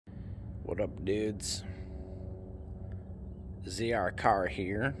What up, dudes? ZR Car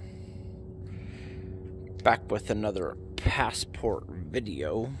here, back with another passport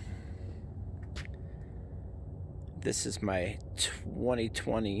video. This is my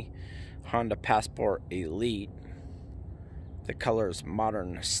 2020 Honda Passport Elite. The color is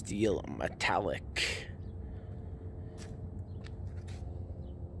modern steel metallic.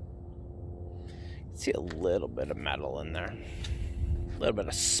 See a little bit of metal in there, a little bit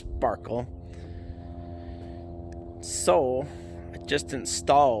of sparkle. So I just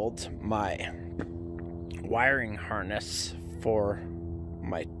installed my wiring harness for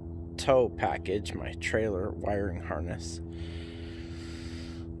my tow package, my trailer wiring harness,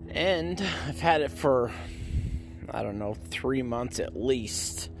 and I've had it for, I don't know, 3 months at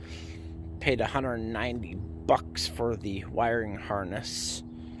least. Paid $190 for the wiring harness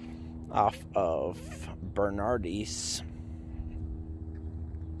off of Bernardi's.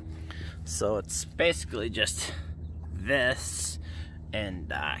 So it's basically just this,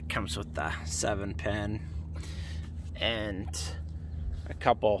 and it comes with the 7-pin and a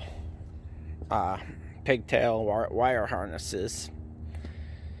couple pigtail wire harnesses.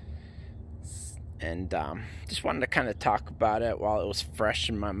 And just wanted to kind of talk about it while it was fresh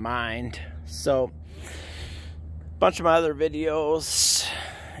in my mind. So a bunch of my other videos,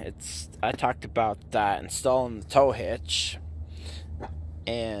 I talked about installing the tow hitch,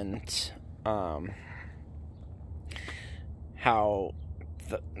 and how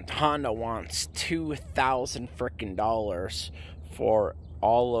the Honda wants $2,000 frickin' dollars for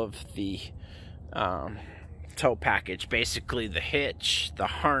all of the tow package, basically the hitch, the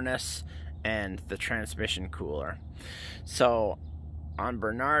harness, and the transmission cooler. So on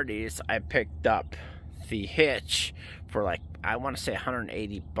Bernardi's, I picked up the hitch for, like, I want to say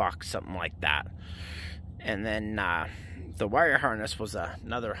 $180, something like that. And then the wire harness was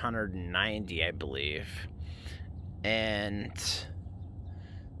another $190, I believe. And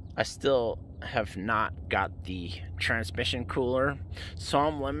I still have not got the transmission cooler, so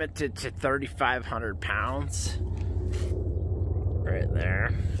I'm limited to 3,500 pounds. Right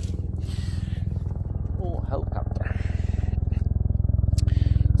there. Oh, helicopter.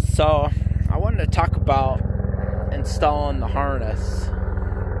 So I wanted to talk about installing the harness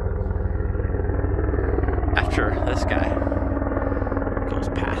after this guy goes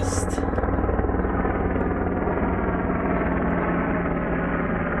past.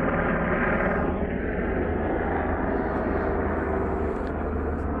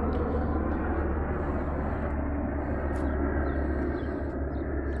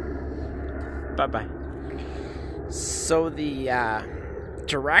 Bye-bye. So the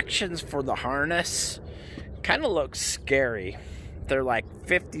directions for the harness kind of look scary. They're like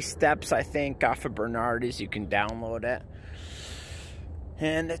 50 steps, I think, off of Bernardi's. You can download it.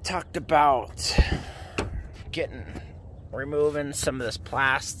 And it talked about removing some of this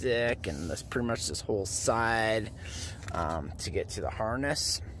plastic and this pretty much this whole side to get to the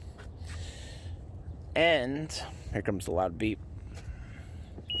harness. And here comes a loud beep.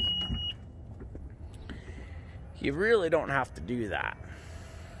 You really don't have to do that.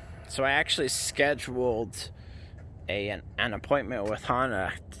 So I actually scheduled an appointment with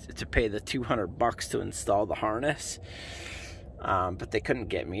Honda to pay the $200 to install the harness. But they couldn't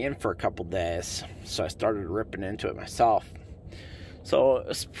get me in for a couple days, so I started ripping into it myself. So it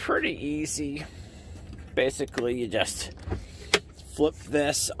was pretty easy. Basically, you just flip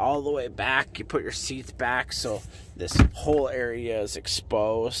this all the way back. You put your seats back so this whole area is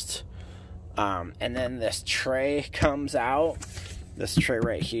exposed. And then this tray comes out. This tray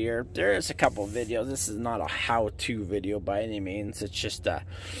right here. There is a couple videos. This is not a how-to video by any means. It's just a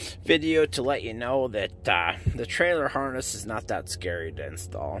video to let you know that the trailer harness is not that scary to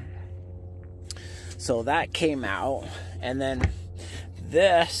install. So that came out, and then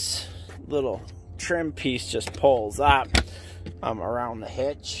this little trim piece just pulls up around the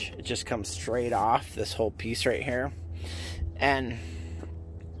hitch. It just comes straight off, this whole piece right here. And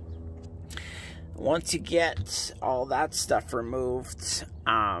once you get all that stuff removed,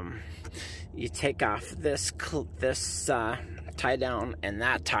 you take off this tie down and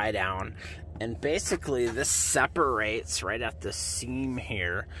that tie down, and basically this separates right at the seam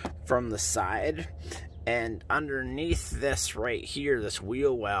here from the side, and underneath this right here, this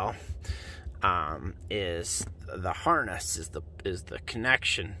wheel well, is the harness, is the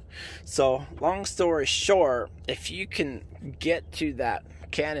connection. So long story short, if you can get to that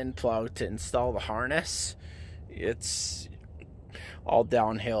Cannon plug to install the harness, it's all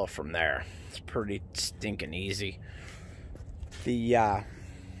downhill from there. It's pretty stinking easy. The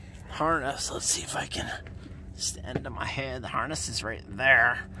harness, let's see if I can stand on my head. The harness is right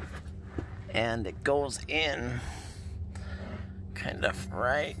there. and it goes in kind of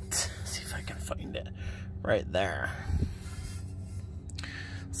right, let's see if I can find it, right there.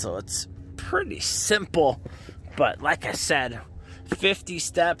 So it's pretty simple, but like I said, 50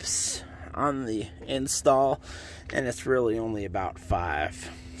 steps on the install, and it's really only about 5.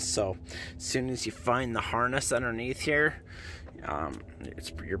 So as soon as you find the harness underneath here,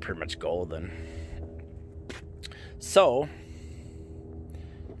 you're pretty much golden. So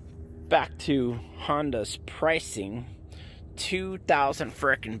back to Honda's pricing, 2,000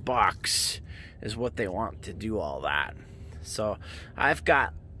 frickin' bucks is what they want to do all that. So I've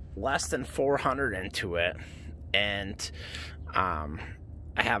got less than 400 into it, and I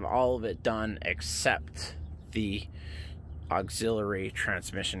have all of it done except the auxiliary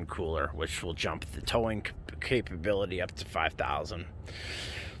transmission cooler, which will jump the towing capability up to 5,000.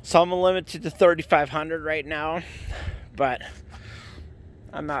 So I'm limited to 3,500 right now, but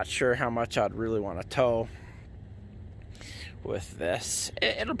I'm not sure how much I'd really want to tow with this.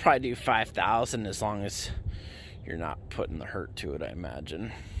 It'll probably do 5,000 as long as you're not putting the hurt to it, I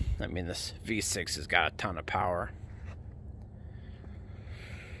imagine. I mean, this V6 has got a ton of power.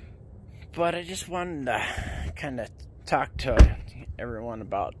 But I just wanted to kind of talk to everyone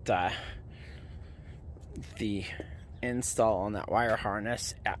about the install on that wire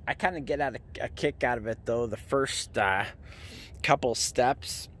harness. I kind of get a kick out of it, though. The first couple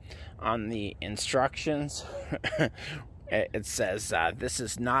steps on the instructions, it says this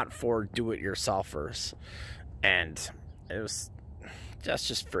is not for do-it-yourselfers, and that's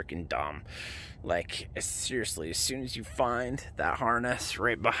just freaking dumb. Like, seriously, as soon as you find that harness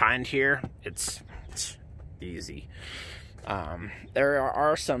right behind here, it's easy. There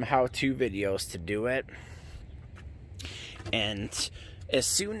are some how-to videos to do it, and as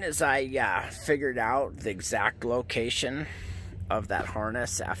soon as I figured out the exact location of that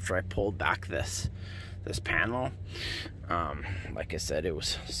harness after I pulled back this panel, like I said, it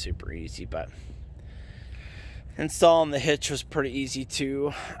was super easy. But installing the hitch was pretty easy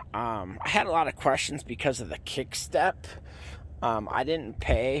too. I had a lot of questions because of the kick step. I didn't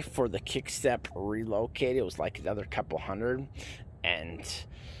pay for the kick step relocate. It was like another couple hundred, and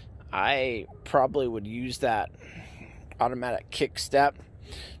I probably would use that automatic kick step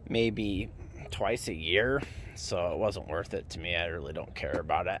maybe twice a year, so it wasn't worth it to me. I really don't care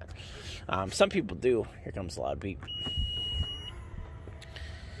about it. Some people do. Here comes a loud beep.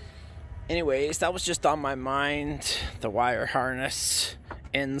 Anyways, that was just on my mind, the wire harness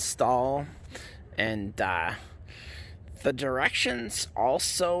install, and the directions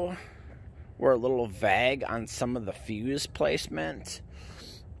also were a little vague on some of the fuse placement.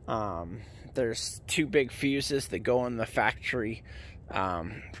 There's 2 big fuses that go in the factory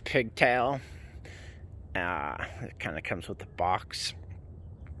pigtail. It kind of comes with the box.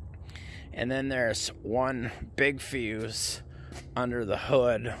 And then there's 1 big fuse under the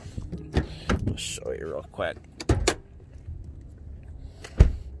hood. I'll show you real quick.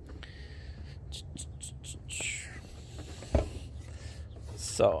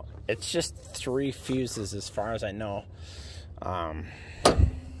 So it's just 3 fuses as far as I know.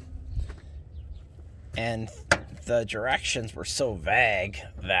 And the directions were so vague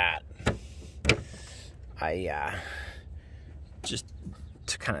that I just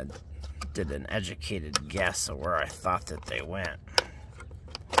kind of did an educated guess of where I thought that they went.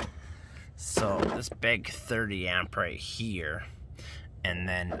 So this big 30 amp right here, and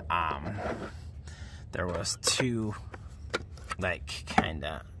then there was 2 like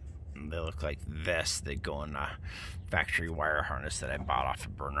kinda, they look like this, they go in a factory wire harness that I bought off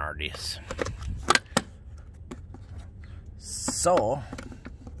of Bernardi's. So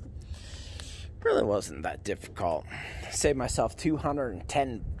really wasn't that difficult. Saved myself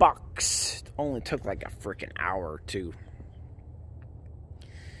 210 bucks. It only took like a freaking hour or 2.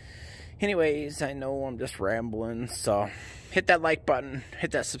 Anyways, I know I'm just rambling, so hit that like button,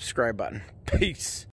 hit that subscribe button. Peace.